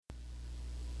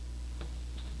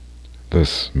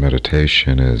This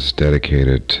meditation is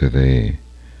dedicated to the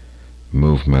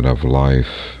movement of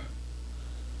life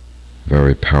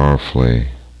very powerfully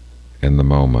in the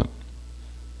moment.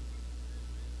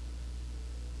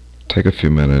 Take a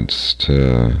few minutes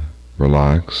to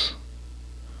relax,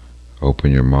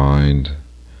 open your mind,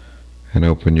 and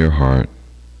open your heart.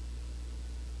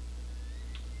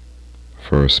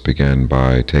 First, begin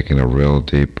by taking a real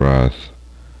deep breath,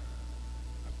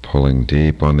 pulling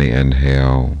deep on the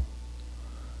inhale,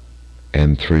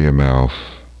 in through your mouth,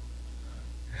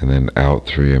 and then out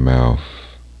through your mouth.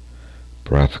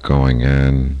 Breath going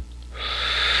in,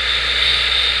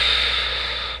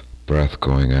 breath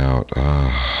going out.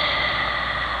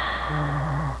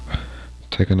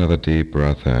 Take another deep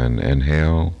breath in.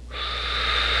 Inhale,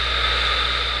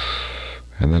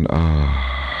 and then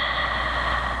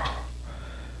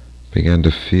Begin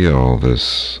to feel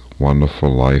this wonderful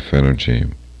life energy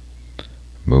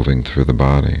moving through the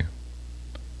body,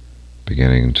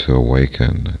 beginning to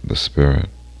awaken the spirit,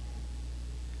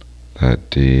 that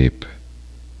deep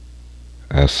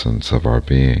essence of our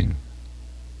being,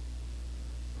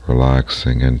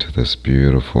 relaxing into this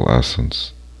beautiful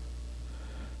essence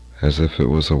as if it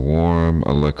was a warm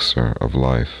elixir of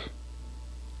life.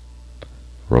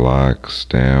 Relax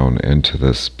down into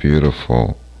this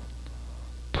beautiful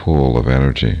pool of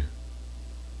energy,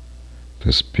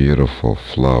 this beautiful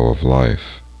flow of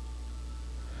life.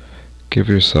 Give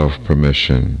yourself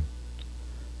permission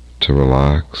to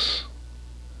relax.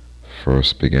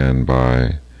 First, begin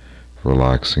by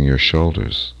relaxing your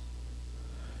shoulders,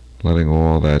 letting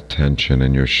all that tension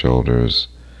in your shoulders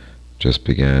just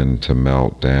begin to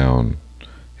melt down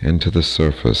into the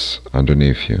surface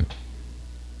underneath you.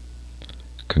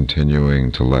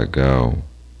 Continuing to let go,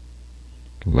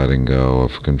 letting go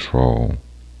of control,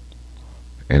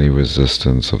 any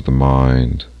resistance of the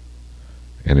mind,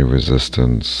 any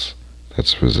resistance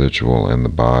that's residual in the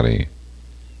body.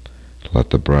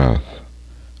 Let the breath,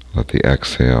 let the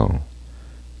exhale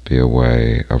be a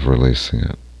way of releasing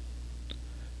it.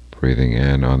 Breathing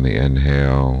in on the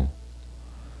inhale,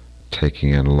 taking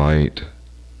in light,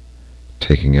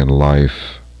 taking in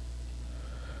life,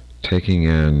 taking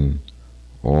in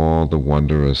all the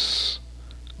wondrous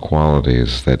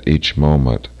qualities that each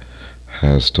moment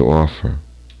has to offer.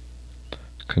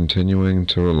 Continuing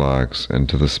to relax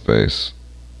into the space,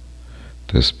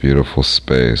 this beautiful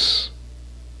space,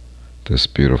 this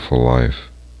beautiful life.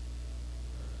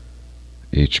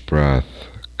 Each breath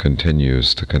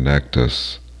continues to connect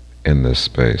us in this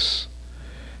space.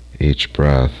 Each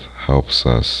breath helps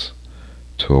us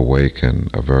to awaken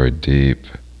a very deep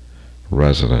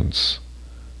resonance,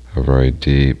 a very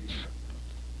deep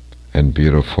and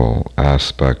beautiful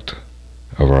aspect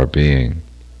of our being.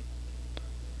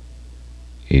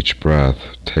 Each breath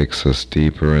takes us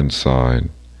deeper inside,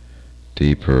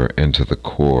 deeper into the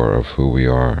core of who we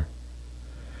are.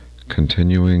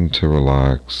 Continuing to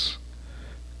relax,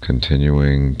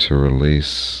 continuing to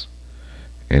release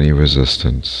any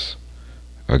resistance.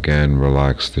 Again,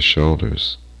 relax the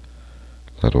shoulders.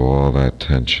 Let all that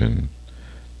tension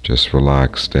just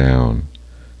relax down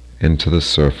into the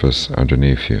surface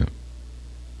underneath you.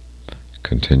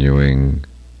 Continuing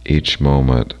each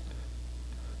moment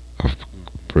of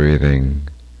breathing,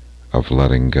 of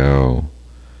letting go,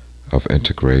 of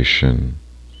integration,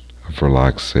 of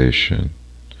relaxation.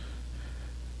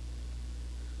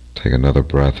 Take another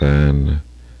breath in.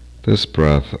 This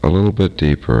breath a little bit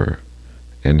deeper.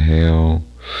 Inhale,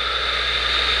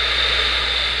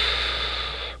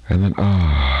 and then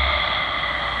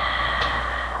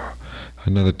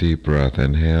another deep breath.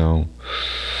 Inhale,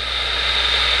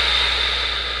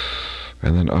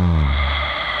 and then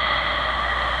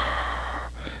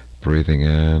breathing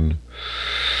in,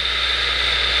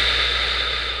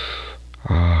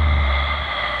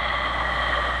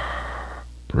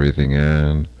 breathing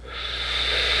in,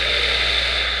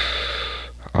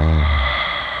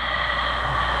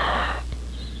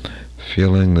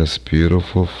 feeling this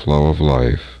beautiful flow of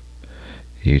life.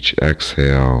 Each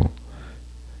exhale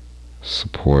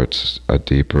supports a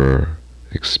deeper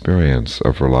experience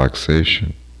of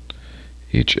relaxation.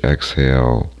 Each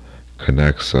exhale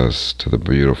connects us to the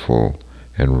beautiful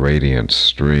and radiant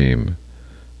stream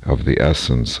of the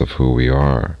essence of who we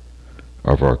are,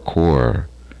 of our core,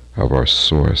 of our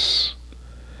source.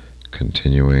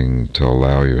 Continuing to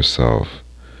allow yourself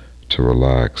to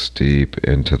relax deep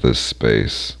into this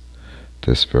space,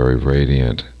 this very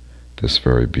radiant, this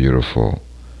very beautiful.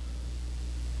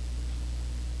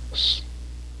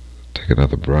 Take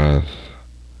another breath,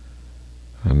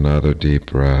 another deep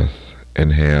breath.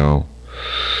 Inhale,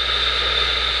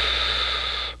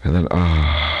 and then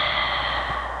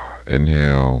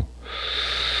inhale,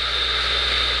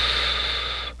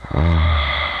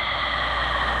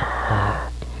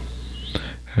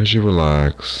 As you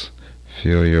relax,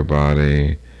 feel your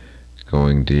body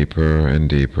going deeper and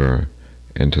deeper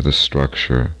into the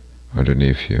structure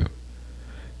underneath you,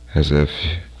 as if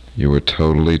you were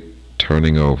totally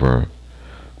turning over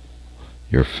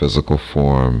your physical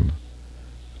form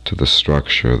to the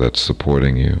structure that's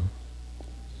supporting you,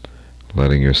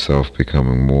 letting yourself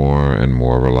becoming more and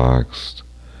more relaxed,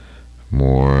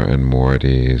 more and more at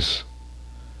ease,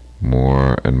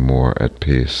 more and more at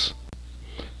peace.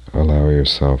 Allow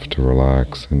yourself to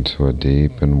relax into a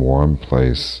deep and warm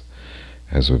place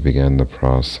as we begin the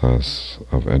process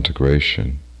of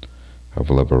integration, of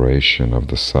liberation of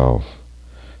the self,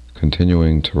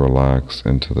 continuing to relax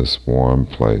into this warm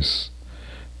place,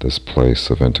 this place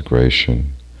of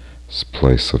integration, this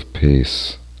place of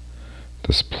peace,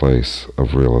 this place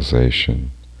of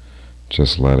realization,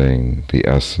 just letting the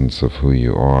essence of who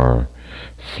you are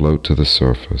float to the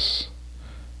surface,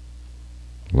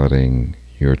 letting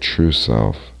your true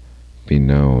self be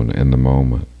known in the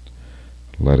moment,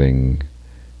 letting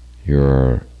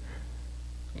your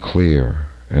clear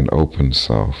and open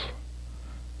self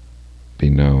be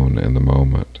known in the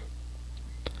moment.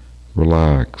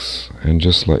 Relax and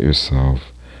just let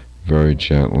yourself very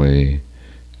gently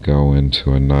go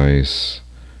into a nice,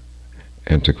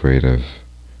 integrative,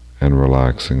 and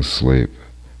relaxing sleep,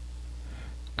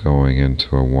 going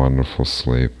into a wonderful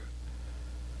sleep,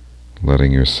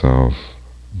 letting yourself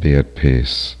be at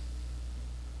peace,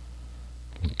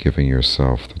 giving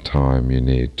yourself the time you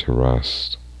need to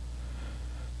rest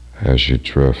as you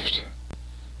drift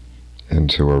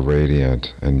into a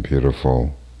radiant and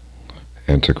beautiful,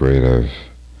 integrative,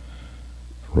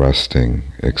 resting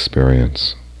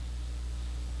experience.